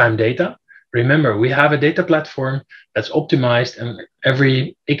real-time data. Remember, we have a data platform that's optimized, and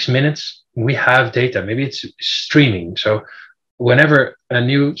every X minutes we have data. Maybe it's streaming. So whenever a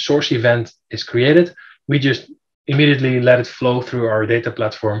new source event is created, we just immediately let it flow through our data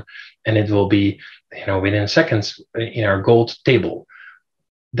platform, and it will be, within seconds in our gold table.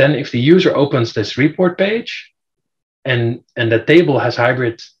 Then if the user opens this report page and the table has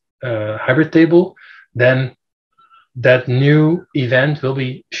hybrid table, then that new event will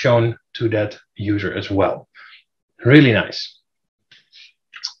be shown to that user as well. Really nice.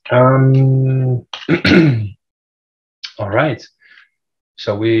 All right.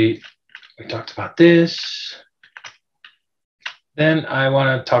 So we talked about this. Then I want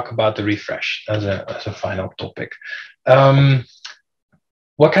to talk about the refresh as a final topic.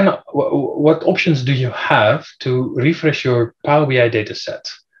 What options do you have to refresh your Power BI data set?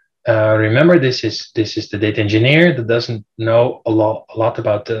 Remember, this is the data engineer that doesn't know a lot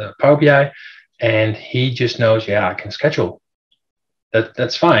about the Power BI, and he just knows, yeah, I can schedule.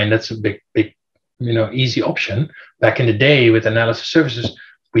 That's fine. That's a big easy option. Back in the day with analysis services,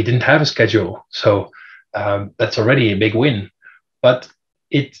 we didn't have a schedule, so that's already a big win. But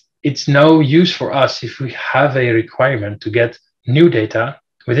it's no use for us if we have a requirement to get new data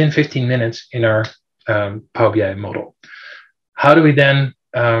within 15 minutes in our Power BI model. How do we then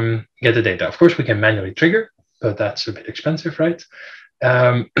get the data? Of course, we can manually trigger, but that's a bit expensive, right?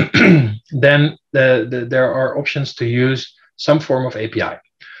 Then there are options to use some form of API.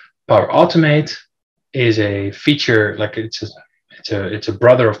 Power Automate is a feature, like it's a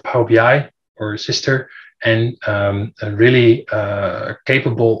brother of Power BI or a sister, and really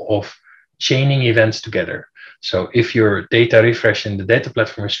capable of chaining events together. So if your data refresh in the data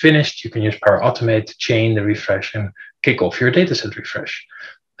platform is finished, you can use Power Automate to chain the refresh and kick off your dataset refresh.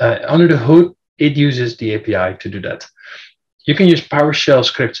 Under the hood, it uses the API to do that. You can use PowerShell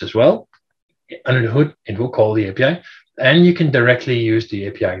scripts as well. Under the hood, it will call the API, and you can directly use the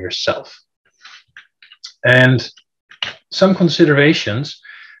API yourself. And some considerations.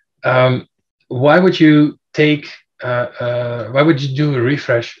 Why would you do a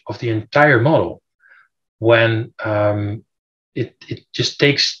refresh of the entire model when it just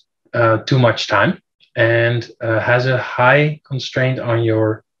takes too much time and has a high constraint on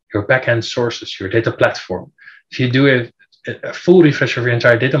your backend sources, your data platform? If you do a full refresh of your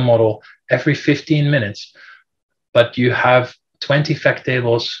entire data model every 15 minutes, but you have 20 fact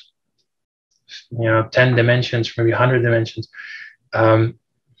tables, 10 dimensions, maybe 100 dimensions,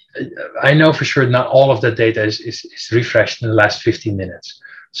 I know for sure not all of that data is refreshed in the last 15 minutes.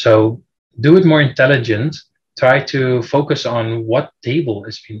 So do it more intelligent. Try to focus on what table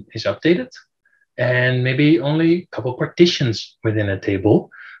is updated, and maybe only a couple partitions within a table,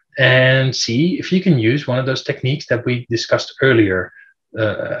 and see if you can use one of those techniques that we discussed earlier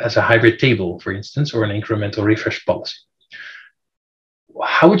as a hybrid table, for instance, or an incremental refresh policy.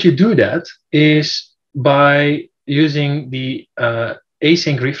 How would you do that is by using the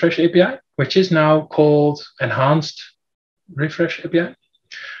async refresh API, which is now called enhanced refresh API.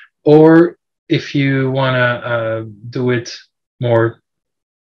 Or if you want to do it more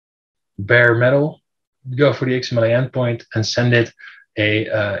bare metal, go for the XMLA endpoint and send it a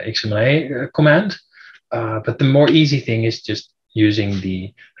XMLA command. But the more easy thing is just using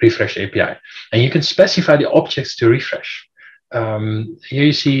the refresh API. And you can specify the objects to refresh. Here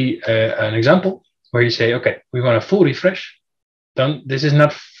you see an example where you say, okay, we want a full refresh. This is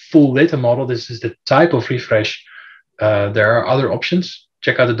not full data model. This is the type of refresh. There are other options.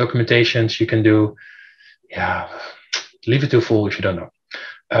 Check out the documentations. You can do, leave it to full if you don't know.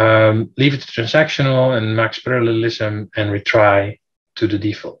 Leave it to transactional and max parallelism and retry to the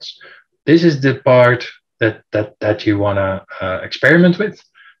defaults. This is the part that you want to experiment with.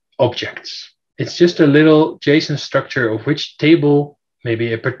 Objects. It's just a little JSON structure of which table,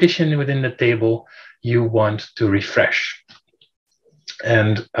 maybe a partition within the table, you want to refresh.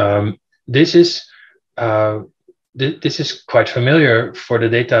 And this is quite familiar for the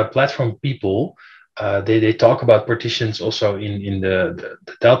data platform people They talk about partitions also in the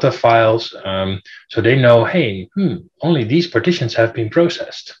Delta files. So they know, hey, only these partitions have been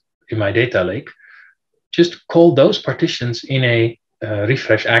processed in my data lake. Just call those partitions in a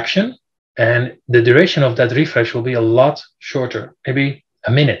refresh action, and the duration of that refresh will be a lot shorter, maybe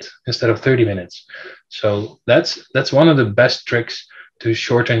a minute instead of 30 minutes. So that's one of the best tricks to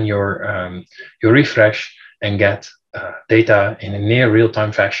shorten your refresh and get data in a near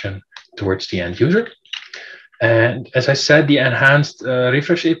real-time fashion towards the end user. And as I said, the enhanced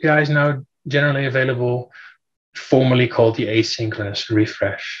refresh API is now generally available, formerly called the asynchronous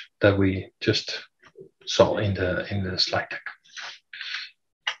refresh that we just saw in the slide deck.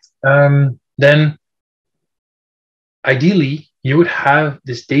 Then ideally, you would have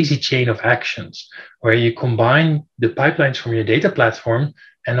this daisy chain of actions where you combine the pipelines from your data platform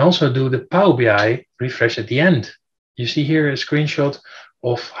and also do the Power BI refresh at the end. You see here a screenshot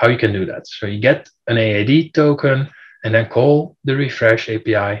of how you can do that. So you get an AAD token and then call the refresh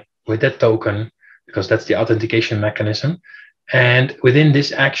API with that token, because that's the authentication mechanism. And within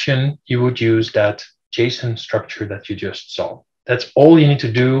this action, you would use that JSON structure that you just saw. That's all you need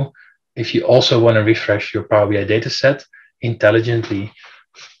to do if you also want to refresh your Power BI data set intelligently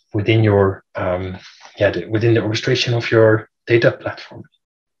within your within the orchestration of your data platform.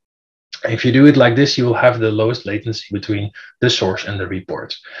 If you do it like this, you will have the lowest latency between the source and the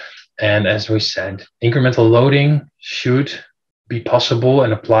report. And as we said, incremental loading should be possible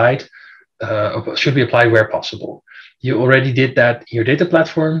and applied, should be applied where possible. You already did that in your data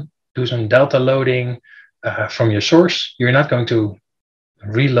platform, do some delta loading from your source. You're not going to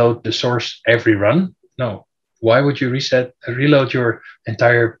reload the source every run. No. Why would you reload your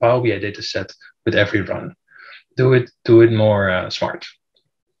entire Power BI data set with every run? Do it more smart.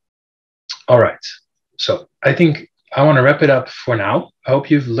 All right. So I think I want to wrap it up for now. I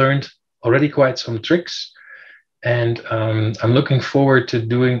hope you've learned already quite some tricks. And I'm looking forward to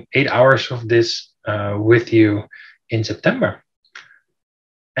doing 8 hours of this with you in September.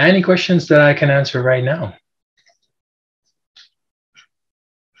 Any questions that I can answer right now?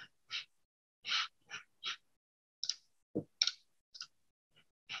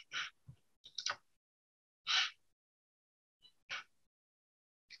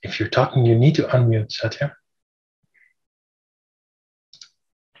 If you're talking, you need to unmute, Satya.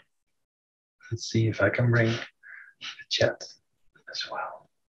 Let's see if I can bring the chat as well.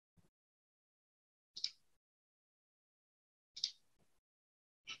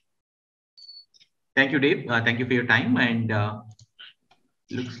 Thank you, Dave. Thank you for your time. And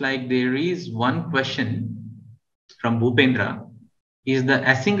looks like there is one question from Bhupendra. Is the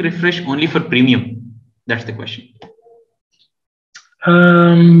async refresh only for premium? That's the question.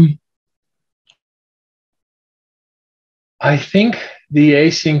 I think the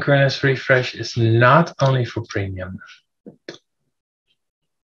asynchronous refresh is not only for premium.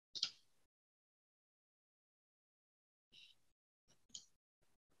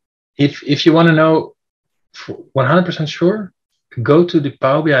 If you want to know 100% sure, go to the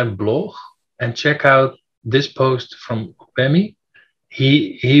Power BI blog and check out this post from Upemi.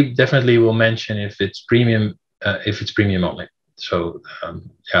 He definitely will mention if it's premium only. So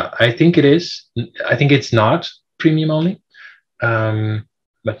yeah, I think it is. I think it's not premium only.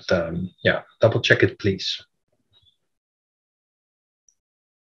 But yeah, double check it, please.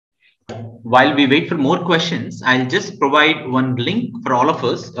 While we wait for more questions, I'll just provide one link for all of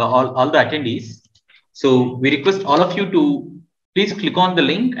us, all the attendees. So we request all of you to please click on the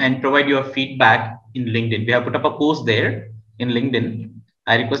link and provide your feedback in LinkedIn. We have put up a post there in LinkedIn.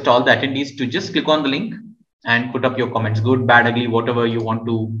 I request all the attendees to just click on the link and put up your comments, good, bad, ugly, whatever you want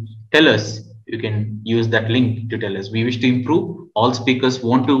to tell us. You can use that link to tell us. We wish to improve. All speakers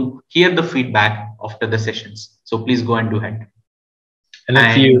want to hear the feedback after the sessions. So please go and do ahead. And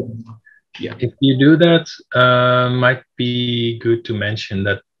if you do that, might be good to mention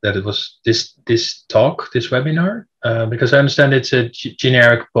that it was this webinar, because I understand it's a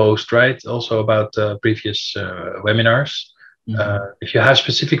generic post, right? Also about previous webinars. Mm-hmm. If you have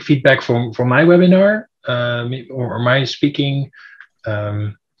specific feedback from my webinar or my speaking,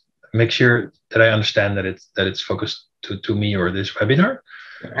 make sure that I understand that it's focused to me or this webinar.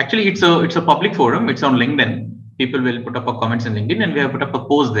 Actually, it's a public forum. It's on LinkedIn. People will put up a comments on LinkedIn, and we have put up a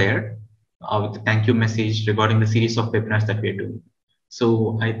post there with a thank you message regarding the series of webinars that we are doing.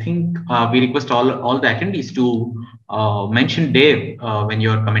 So I think we request all the attendees to mention Dave when you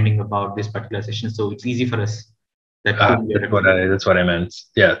are commenting about this particular session. So it's easy for us. That's what I meant.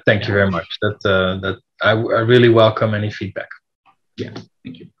 Yeah, thank you very much. I really welcome any feedback. Yeah,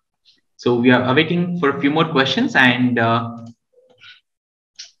 thank you. So we are awaiting for a few more questions, and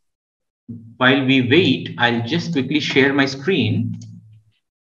while we wait, I'll just quickly share my screen.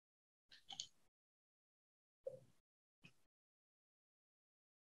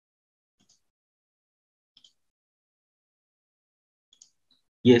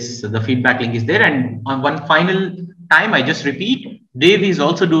 Yes, the feedback link is there. And on one final time, I just repeat, Dave is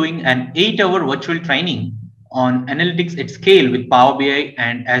also doing an 8-hour virtual training on analytics at scale with Power BI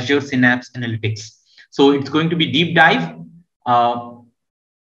and Azure Synapse Analytics. So it's going to be deep dive,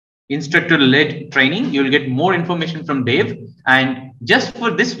 instructor-led training. You'll get more information from Dave. And just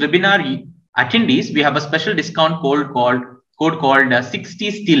for this webinar attendees, we have a special discount code called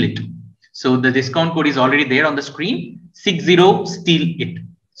 60 Steal It. So the discount code is already there on the screen, 60 Steal It.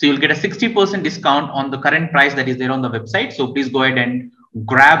 So you'll get a 60% discount on the current price that is there on the website. So please go ahead and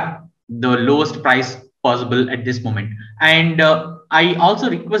grab the lowest price possible at this moment. And I also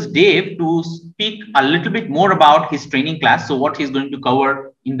request Dave to speak a little bit more about his training class. So what he's going to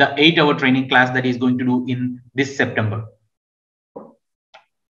cover in the 8-hour training class that he's going to do in this September.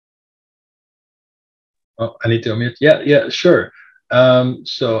 Oh, I need to unmute. Yeah, sure.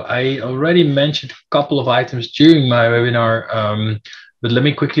 So I already mentioned a couple of items during my webinar, but let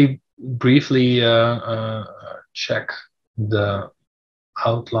me quickly, briefly check the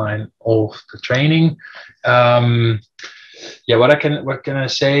outline of the training. Yeah, what can I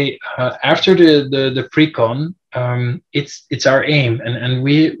say? After the pre-con, it's our aim, and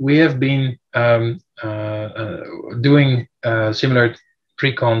we have been doing similar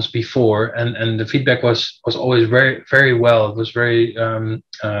pre-cons before, and the feedback was always very well. It was very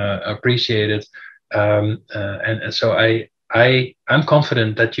appreciated, and so I'm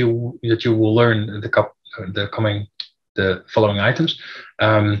confident that you will learn the following items.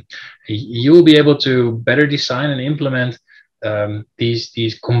 You will be able to better design and implement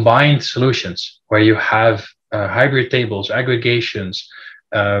these combined solutions where you have hybrid tables, aggregations,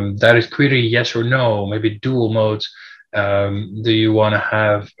 that is query yes or no, maybe dual modes. Do you want to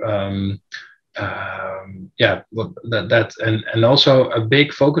have and also a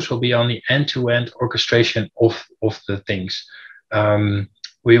big focus will be on the end-to-end orchestration of the things.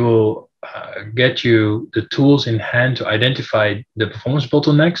 We will get you the tools in hand to identify the performance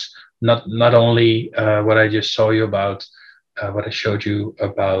bottlenecks, not only what I just showed you about the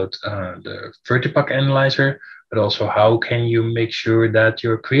Vertipack analyzer, but also how can you make sure that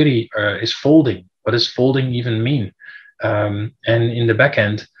your query is folding. What does folding even mean? And in the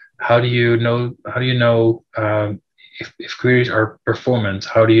backend, how do you know if queries are performant?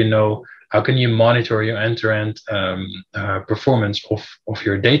 How can you monitor your end-to-end performance of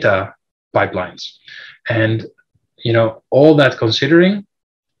your data pipelines? And all that considering,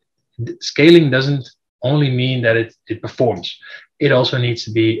 scaling doesn't only mean that it performs. It also needs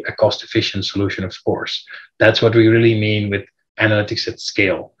to be a cost-efficient solution, of course. That's what we really mean with analytics at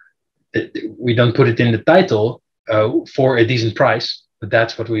scale. We don't put it in the title for a decent price, but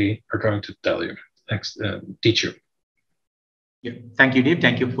that's what we are going to tell you, teach you. Yeah, thank you, Dave.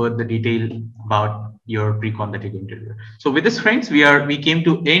 Thank you for the detail about your pre-con that you're going to do. So with this, friends, we came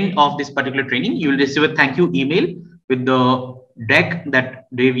to end of this particular training. You will receive a thank you email with the deck that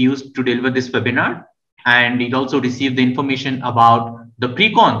Dave used to deliver this webinar, and it also received the information about the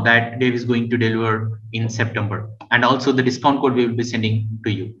pre-con that Dave is going to deliver in September, and also the discount code we will be sending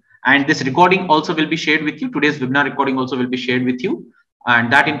to you. And this recording also will be shared with you. Today's webinar recording also will be shared with you.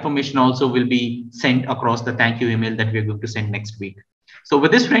 And that information also will be sent across the thank you email that we're going to send next week. So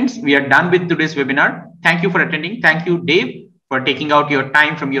with this, friends, we are done with today's webinar. Thank you for attending. Thank you, Dave, for taking out your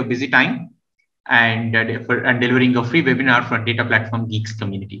time from your busy time and delivering a free webinar for Data Platform Geeks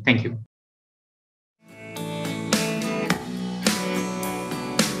community. Thank you.